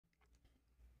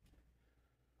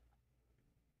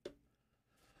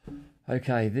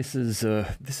Okay, this is a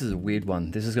weird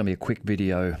one. This is going to be a quick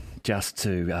video just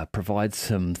to provide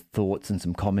some thoughts and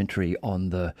some commentary on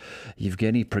the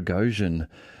Yevgeny Prigozhin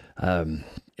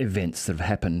events that have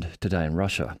happened today in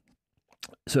Russia.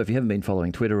 So if you haven't been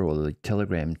following Twitter or the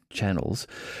Telegram channels,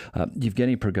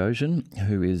 Yevgeny Prigozhin,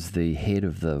 who is the head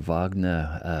of the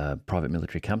Wagner private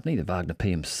military company, the Wagner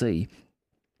PMC,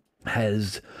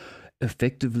 has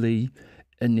effectively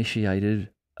initiated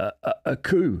a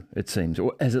coup, it seems,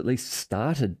 or has at least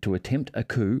started to attempt a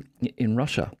coup in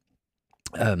Russia.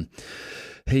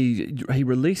 He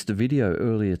released a video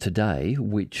earlier today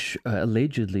which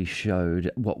allegedly showed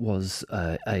what was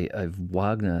a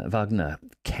Wagner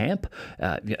camp.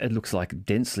 It looks like a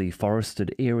densely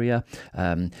forested area.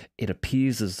 It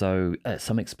appears as though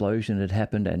some explosion had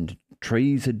happened and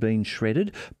trees had been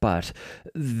shredded, but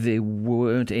there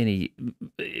weren't any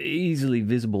easily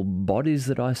visible bodies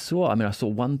that I saw. I mean, I saw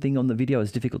one thing on the video. It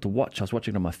was difficult to watch. I was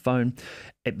watching it on my phone.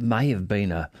 It may have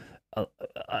been an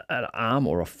arm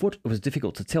or a foot. It was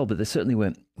difficult to tell, but there certainly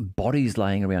weren't bodies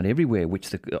laying around everywhere,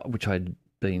 which I'd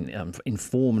been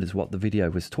informed is what the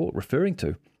video was referring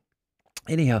to.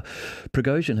 Anyhow,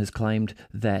 Prigozhin has claimed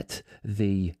that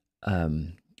the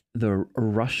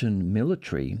Russian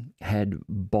military had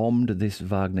bombed this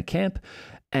Wagner camp,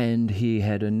 and he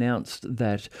had announced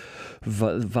that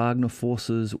Wagner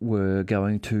forces were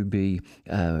going to be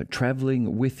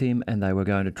traveling with him, and they were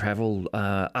going to travel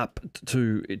up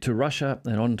to Russia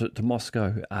and on to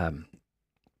Moscow.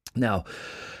 Now,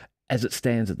 as it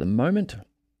stands at the moment,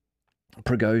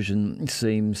 Prigozhin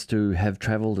seems to have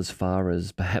travelled as far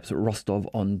as perhaps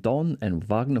Rostov-on-Don, and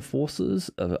Wagner forces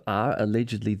are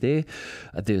allegedly there.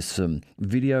 There's some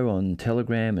video on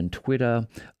Telegram and Twitter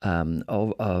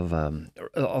of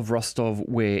Rostov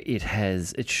where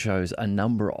it shows a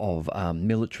number of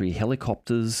military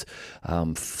helicopters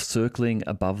circling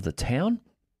above the town.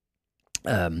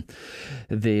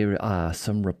 There are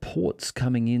some reports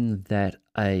coming in that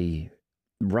a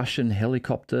Russian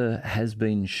helicopter has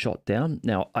been shot down.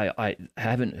 Now, I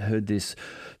haven't heard this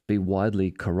be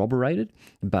widely corroborated,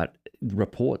 but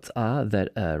reports are that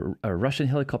a Russian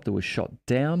helicopter was shot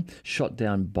down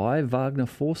by Wagner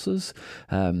forces.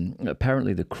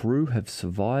 Apparently, the crew have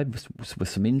survived with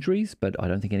some injuries, but I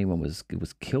don't think anyone was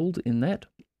killed in that.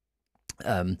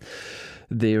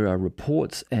 There are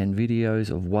reports and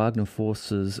videos of Wagner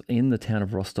forces in the town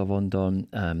of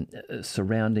Rostov-on-Don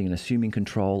surrounding and assuming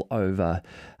control over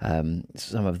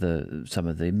some of the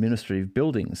administrative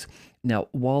buildings. Now,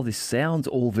 while this sounds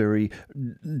all very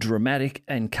dramatic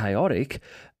and chaotic,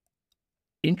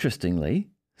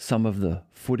 interestingly, some of the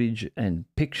footage and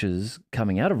pictures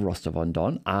coming out of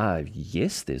Rostov-on-Don are,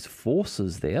 yes, there's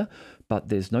forces there, but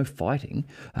there's no fighting.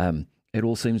 It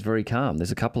all seems very calm.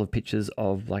 There's a couple of pictures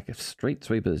of like street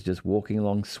sweepers just walking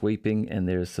along, sweeping, and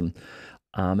there's some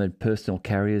armored personal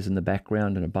carriers in the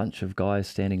background and a bunch of guys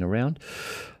standing around.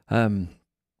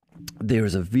 There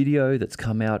is a video that's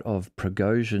come out of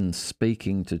Prigozhin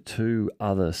speaking to two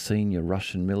other senior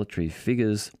Russian military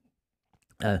figures.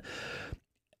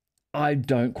 I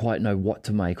don't quite know what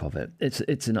to make of it.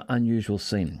 It's an unusual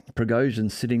scene.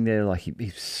 Prigozhin sitting there like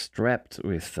he's strapped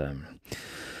with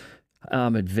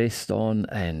armored vest on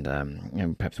and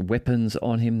perhaps weapons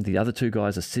on him. The other two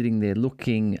guys are sitting there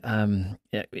looking at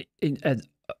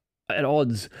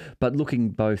odds, but looking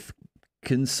both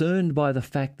concerned by the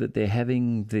fact that they're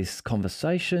having this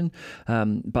conversation,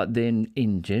 but then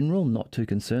in general not too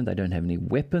concerned. They don't have any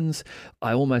weapons.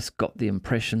 I almost got the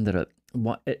impression that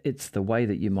it's the way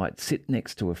that you might sit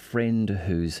next to a friend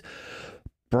who's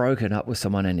broken up with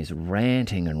someone and is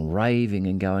ranting and raving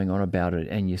and going on about it,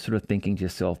 and you're sort of thinking to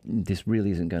yourself, this really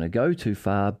isn't going to go too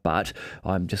far, but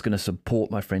I'm just going to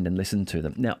support my friend and listen to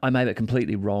them. Now, I may have it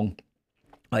completely wrong.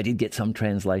 I did get some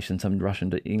translation, some Russian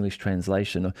to English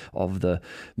translation of the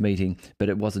meeting, but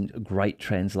it wasn't a great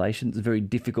translation. It's very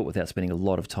difficult without spending a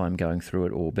lot of time going through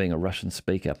it or being a Russian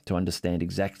speaker to understand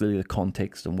exactly the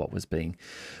context and what was being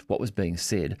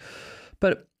said.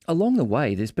 But along the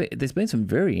way, there's been some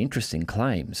very interesting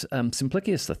claims.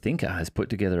 Simplicius, the thinker, has put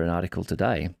together an article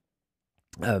today,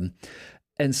 and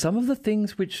some of the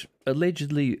things which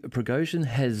allegedly Prigozhin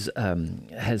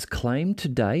has claimed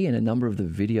today in a number of the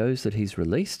videos that he's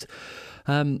released.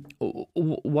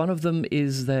 One of them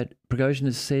is that Prigozhin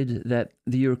has said that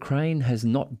the Ukraine has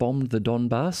not bombed the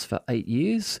Donbass for 8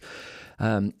 years,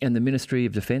 and the Ministry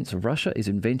of Defense of Russia is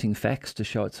inventing facts to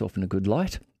show itself in a good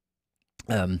light.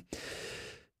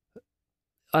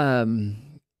 After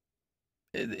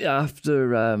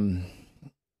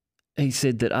he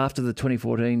said that after the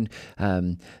 2014,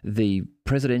 the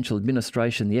presidential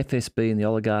administration, the FSB and the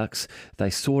oligarchs, they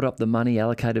sought up the money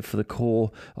allocated for the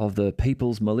core of the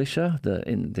People's Militia,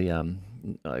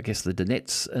 I guess the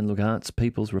Donetsk and Lugansk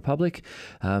People's Republic.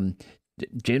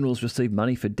 Generals received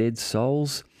money for dead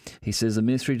souls. He says the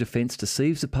Ministry of Defense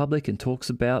deceives the public and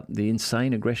talks about the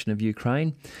insane aggression of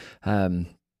Ukraine.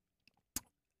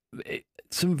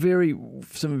 Some very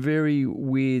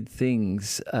weird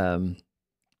things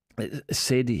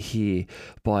said here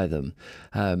by them,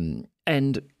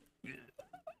 and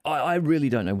I really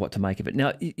don't know what to make of it.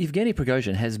 Now, Yevgeny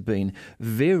Prigozhin has been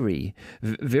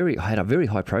had a very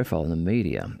high profile in the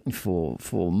media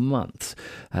for months.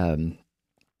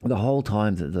 The whole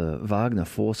time that the Wagner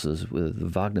forces, with the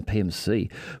Wagner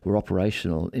PMC, were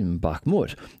operational in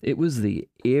Bakhmut, it was the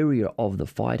area of the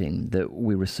fighting that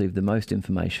we received the most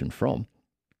information from,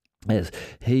 as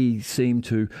he seemed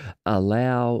to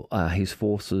allow his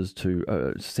forces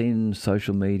to send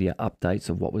social media updates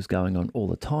of what was going on all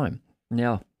the time.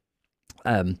 Now,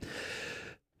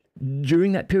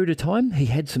 during that period of time, he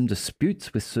had some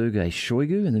disputes with Segei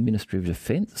Shoigu in the Ministry of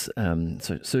Defense.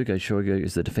 So Segei Shoigu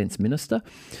is the defense minister.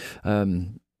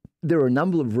 There are a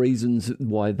number of reasons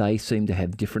why they seem to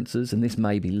have differences, and this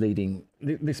may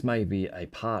be a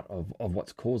part of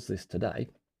what's caused this today.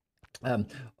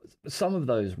 Some of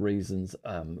those reasons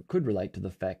could relate to the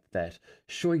fact that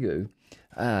Shoigu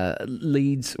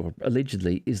leads, or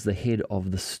allegedly is the head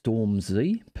of the Storm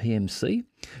Z PMC,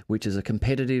 which is a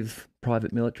competitive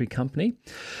private military company.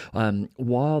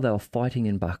 While they were fighting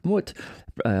in Bakhmut,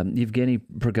 Yevgeny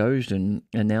Prigozhin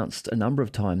announced a number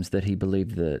of times that he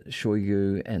believed that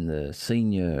Shoigu and the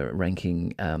senior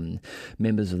ranking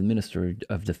members of the Ministry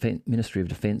of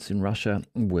Defense in Russia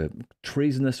were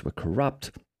treasonous, were corrupt.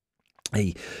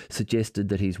 He suggested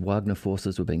that his Wagner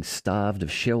forces were being starved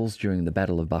of shells during the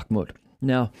Battle of Bakhmut.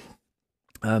 Now,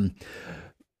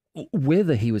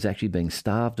 whether he was actually being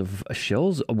starved of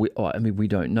shells, we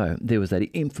don't know. There was that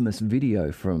infamous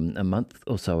video from a month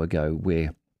or so ago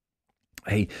where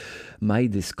he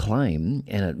made this claim,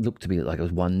 and it looked to be like it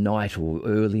was one night or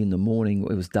early in the morning.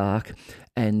 It was dark,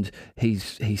 and he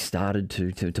started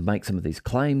to make some of these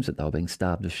claims that they were being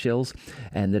starved of shells,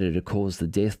 and that it had caused the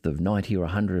death of 90 or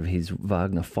 100 of his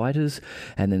Wagner fighters.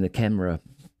 And then the camera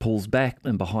pulls back,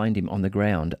 and behind him on the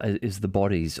ground is the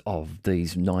bodies of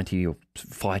these 90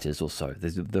 fighters or so.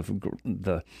 There's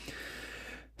the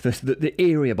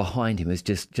area behind him is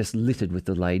just littered with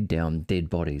the laid down dead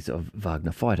bodies of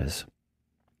Wagner fighters.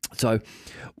 So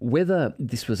whether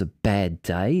this was a bad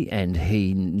day and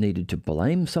he needed to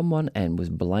blame someone and was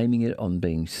blaming it on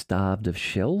being starved of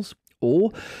shells,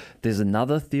 or there's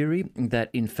another theory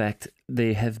that, in fact,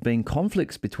 there have been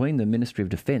conflicts between the Ministry of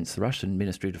Defense, the Russian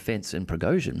Ministry of Defense, and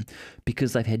Prigozhin,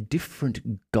 because they've had different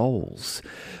goals.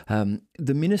 The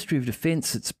Ministry of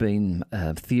Defense, it's been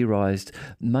theorized,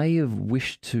 may have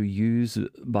wished to use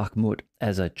Bakhmut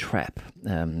as a trap.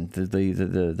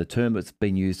 The term that's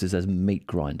been used is as meat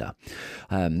grinder,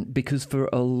 because for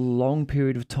a long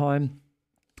period of time,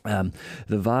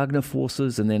 the Wagner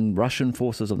forces and then Russian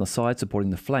forces on the side supporting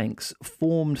the flanks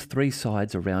formed three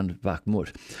sides around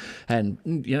Bakhmut. And,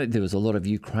 there was a lot of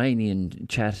Ukrainian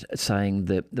chat saying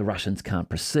that the Russians can't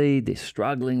proceed, they're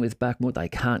struggling with Bakhmut, they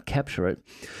can't capture it.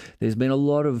 There's been a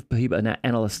lot of people,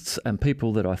 analysts and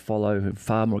people that I follow who are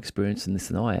far more experienced in this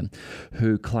than I am,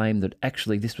 who claim that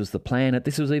actually this was the plan.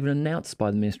 This was even announced by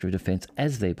the Ministry of Defense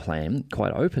as their plan,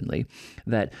 quite openly,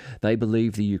 that they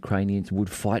believe the Ukrainians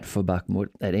would fight for Bakhmut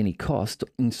at any cost,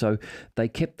 and so they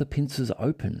kept the pincers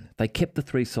open. They kept the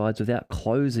three sides without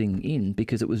closing in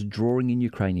because it was drawing in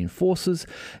Ukrainian forces,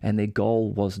 and their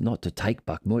goal was not to take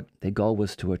Bakhmut. Their goal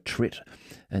was to attrit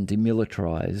and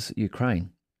demilitarize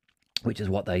Ukraine, which is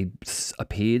what they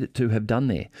appeared to have done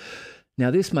there. Now,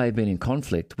 this may have been in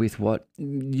conflict with what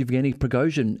Yevgeny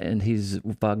Prigozhin and his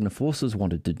Wagner forces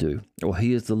wanted to do, or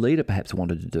he as the leader perhaps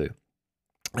wanted to do.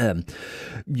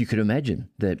 You could imagine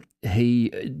that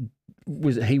he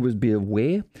would be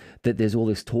aware that there's all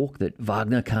this talk that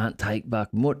Wagner can't take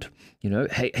Bakhmut.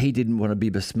 He didn't want to be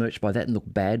besmirched by that and look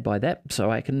bad by that. So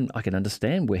I can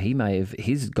understand where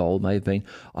his goal may have been,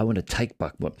 I want to take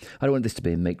Bakhmut. I don't want this to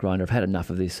be a meat grinder. I've had enough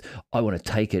of this. I want to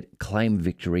take it, claim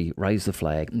victory, raise the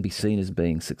flag, and be seen as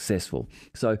being successful.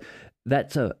 So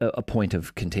that's a point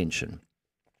of contention.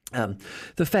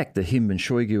 The fact that him and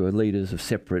Shoigu are leaders of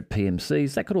separate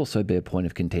PMCs, that could also be a point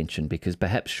of contention, because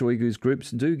perhaps Shoigu's groups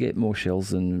do get more shells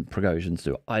than Prigozhin's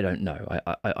do. I don't know.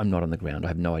 I'm not on the ground. I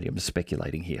have no idea. I'm just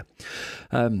speculating here.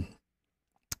 But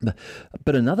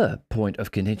another point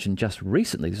of contention just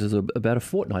recently, this was about a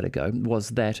fortnight ago,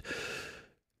 was that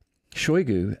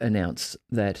Shoigu announced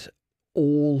that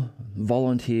all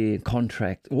volunteer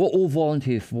all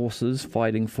volunteer forces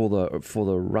fighting for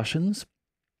the Russians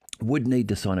would need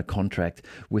to sign a contract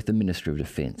with the Ministry of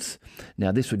Defense.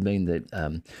 Now, this would mean that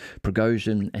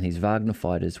Prigozhin and his Wagner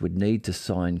fighters would need to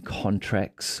sign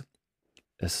contracts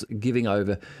giving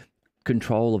over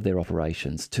control of their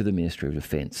operations to the Ministry of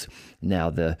Defense. Now,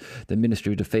 the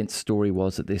Ministry of Defense story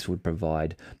was that this would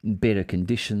provide better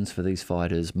conditions for these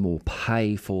fighters, more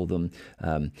pay for them,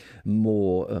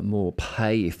 more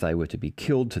pay if they were to be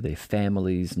killed, to their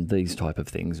families, and these type of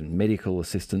things, and medical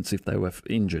assistance if they were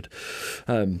injured.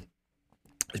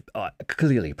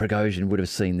 Clearly, Prigozhin would have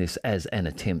seen this as an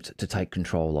attempt to take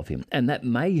control of him, and that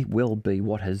may well be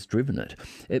what has driven it.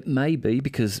 It may be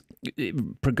because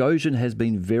Prigozhin has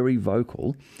been very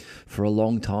vocal for a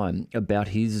long time about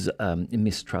his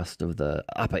mistrust of the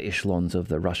upper echelons of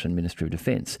the Russian Ministry of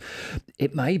Defense.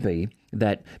 It may be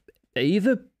that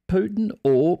either Putin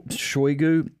or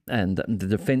Shoigu and the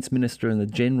defense minister and the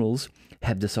generals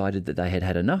have decided that they had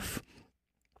had enough,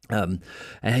 and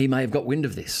he may have got wind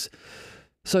of this.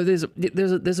 So there's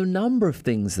a number of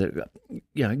things that,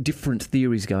 different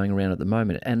theories going around at the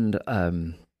moment, and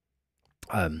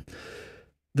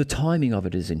the timing of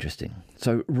it is interesting.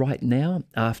 So right now,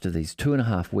 after these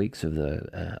 2.5 weeks of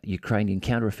the Ukrainian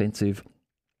counteroffensive,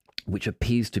 which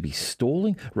appears to be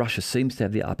stalling, Russia seems to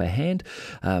have the upper hand.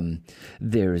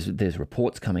 There's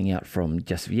reports coming out from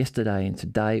just yesterday and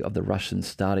today of the Russians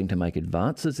starting to make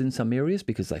advances in some areas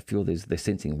because they feel they're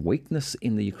sensing weakness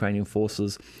in the Ukrainian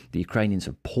forces. The Ukrainians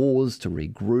have paused to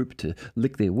regroup, to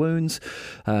lick their wounds,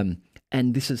 and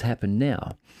this has happened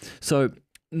now. So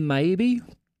maybe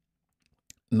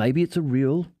it's a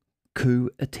real coup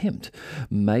attempt.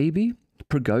 Maybe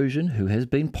Prigozhin, who has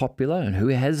been popular and who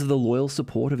has the loyal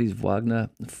support of his Wagner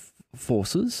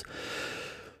forces,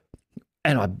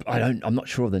 and I'm not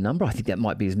sure of the number. I think that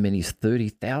might be as many as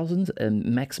 30,000 and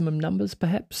maximum numbers,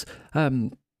 perhaps.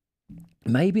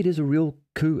 Maybe it is a real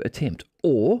coup attempt,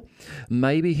 or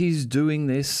maybe he's doing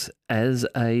this as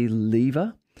a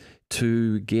lever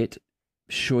to get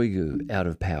Shoigu out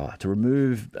of power, to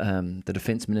remove the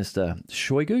defense minister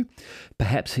Shoigu.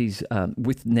 Perhaps he's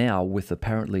with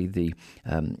apparently the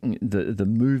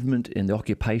movement in the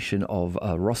occupation of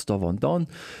Rostov-on-Don,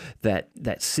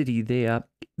 that city there.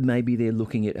 Maybe they're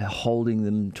looking at holding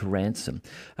them to ransom.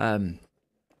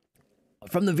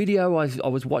 From the video I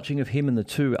was watching of him and the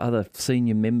two other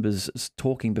senior members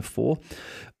talking before,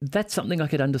 that's something I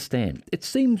could understand. It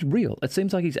seems real. It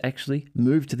seems like he's actually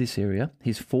moved to this area.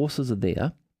 His forces are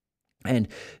there, and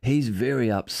he's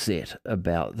very upset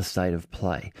about the state of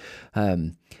play,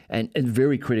 and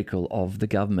very critical of the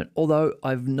government. Although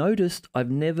I've noticed, I've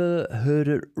never heard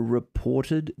it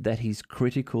reported that he's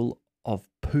critical of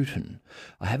Putin.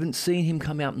 I haven't seen him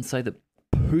come out and say that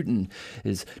Putin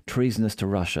is treasonous to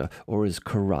Russia or is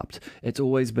corrupt. It's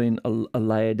always been a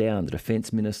layer down, the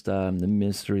defense minister, the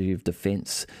Ministry of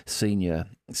Defense senior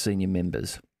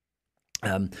members.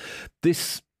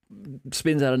 This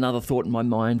spins out another thought in my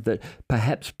mind that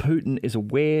perhaps Putin is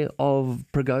aware of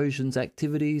Prigozhin's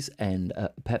activities and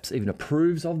perhaps even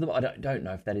approves of them. I don't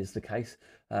know if that is the case.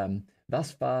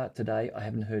 Thus far today, I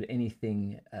haven't heard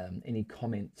anything, any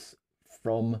comments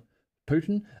from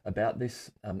Putin about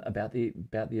this, about the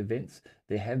events.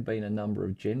 There have been a number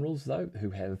of generals though who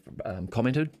have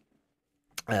commented.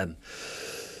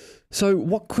 So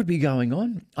what could be going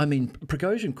on? I mean,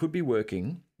 Prigozhin could be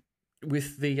working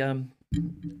with the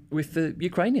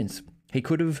Ukrainians. He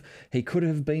could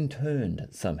have been turned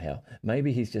somehow.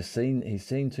 Maybe he's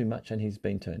seen too much and he's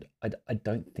been turned. I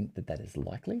don't think that is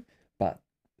likely, but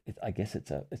I guess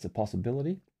it's a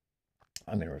possibility.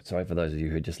 I mean, sorry for those of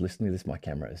you who are just listening to this. My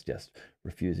camera is just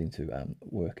refusing to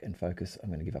work and focus. I'm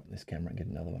going to give up this camera and get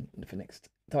another one for next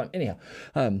time. Anyhow,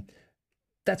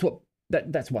 that's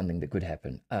one thing that could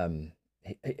happen.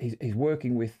 He's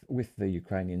working with the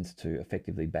Ukrainians to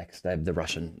effectively backstab the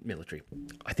Russian military.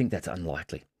 I think that's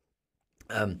unlikely.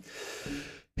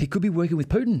 He could be working with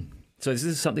Putin. So this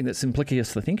is something that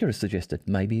Simplicius the thinker has suggested.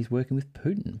 Maybe he's working with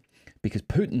Putin because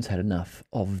Putin's had enough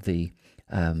of the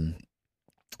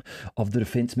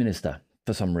defense minister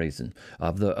for some reason,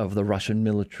 of the Russian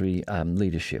military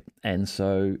leadership, and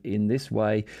so in this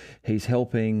way he's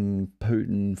helping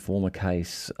Putin form a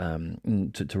case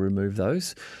to remove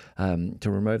those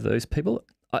people.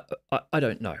 I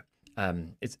don't know.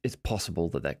 It's possible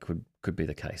that could be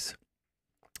the case.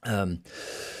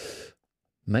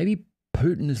 Maybe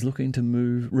Putin is looking to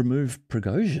remove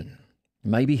Prigozhin.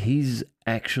 Maybe he's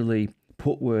actually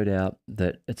put word out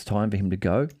that it's time for him to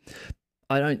go.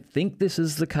 I don't think this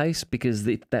is the case, because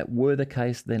if that were the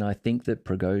case, then I think that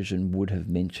Prigozhin would have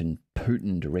mentioned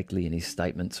Putin directly in his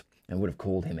statements and would have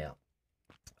called him out.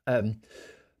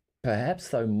 Perhaps,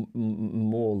 though,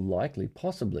 more likely,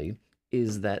 possibly,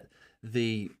 is that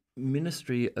the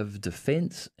Ministry of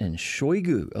Defense and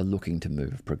Shoigu are looking to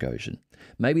move Prigozhin.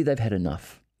 Maybe they've had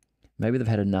enough. Maybe they've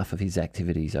had enough of his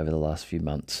activities over the last few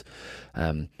months,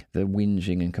 the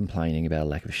whinging and complaining about a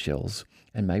lack of shells.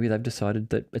 And maybe they've decided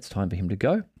that it's time for him to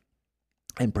go.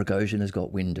 And Prigozhin has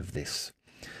got wind of this.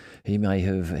 He may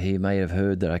have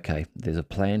heard that, okay, there's a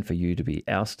plan for you to be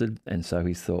ousted. And so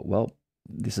he's thought, well,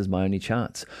 this is my only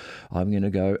chance. I'm going to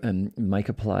go and make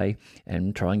a play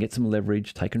and try and get some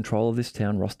leverage, take control of this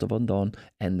town, Rostov-on-Don,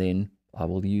 and then I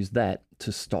will use that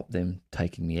to stop them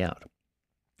taking me out.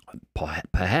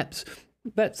 Perhaps.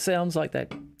 That sounds like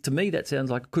that. To me, that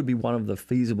sounds like it could be one of the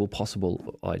feasible,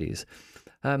 possible ideas.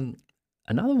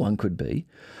 Another one could be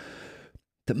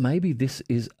that maybe this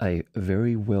is a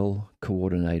very well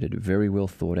coordinated, very well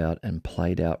thought out and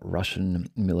played out Russian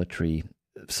military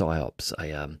psyops,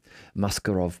 a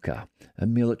maskirovka, a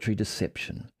military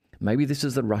deception. Maybe this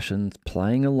is the Russians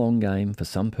playing a long game for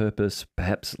some purpose.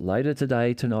 Perhaps later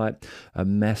today, tonight, a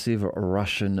massive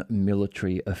Russian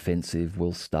military offensive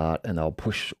will start and they'll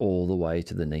push all the way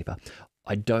to the Dnieper.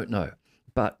 I don't know,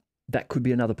 but that could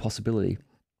be another possibility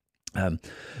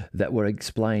that would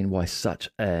explain why such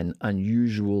an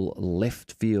unusual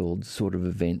left field sort of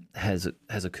event has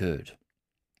occurred.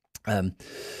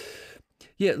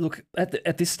 Yeah, look,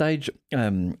 at this stage,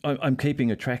 I'm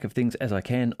keeping a track of things as I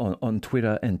can on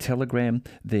Twitter and Telegram.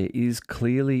 There is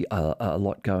clearly a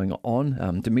lot going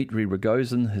on. Dmitry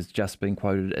Peskov has just been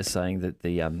quoted as saying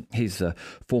that he's a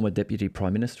former deputy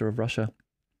prime minister of Russia,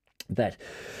 that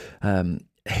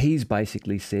he's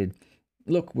basically said,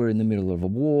 look, we're in the middle of a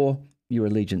war. Your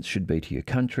allegiance should be to your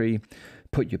country.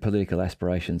 Put your political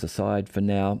aspirations aside for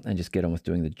now and just get on with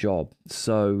doing the job.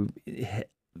 So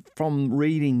from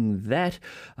reading that,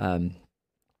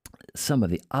 some of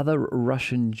the other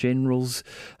Russian generals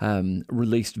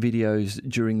released videos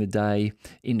during the day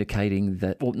indicating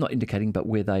that, well, not indicating, but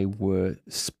where they were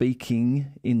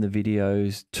speaking in the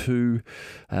videos to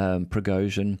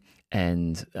Prigozhin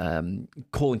and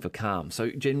calling for calm. So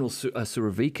General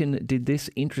Surovikin did this.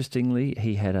 Interestingly,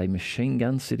 he had a machine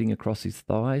gun sitting across his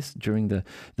thighs during the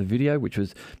video, which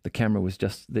was, the camera was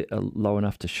just low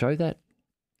enough to show that.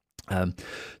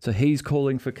 So he's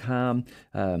calling for calm.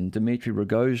 Dmitry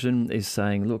Prigozhin is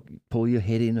saying, look, pull your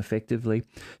head in effectively.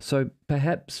 So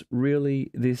perhaps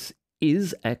really this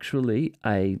is actually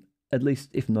at least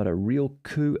if not a real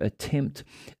coup attempt,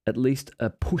 at least a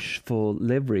push for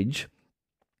leverage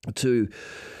to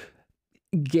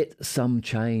get some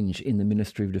change in the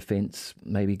Ministry of Defense,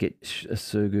 maybe get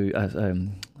Segei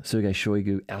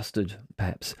Shoigu ousted,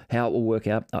 perhaps. How it will work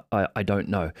out, I don't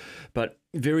know. But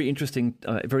very interesting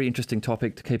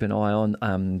topic to keep an eye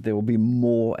on. There will be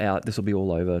more out. This will be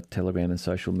all over Telegram and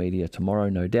social media tomorrow,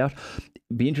 no doubt.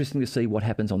 Be interesting to see what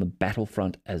happens on the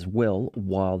battlefront as well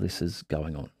while this is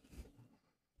going on.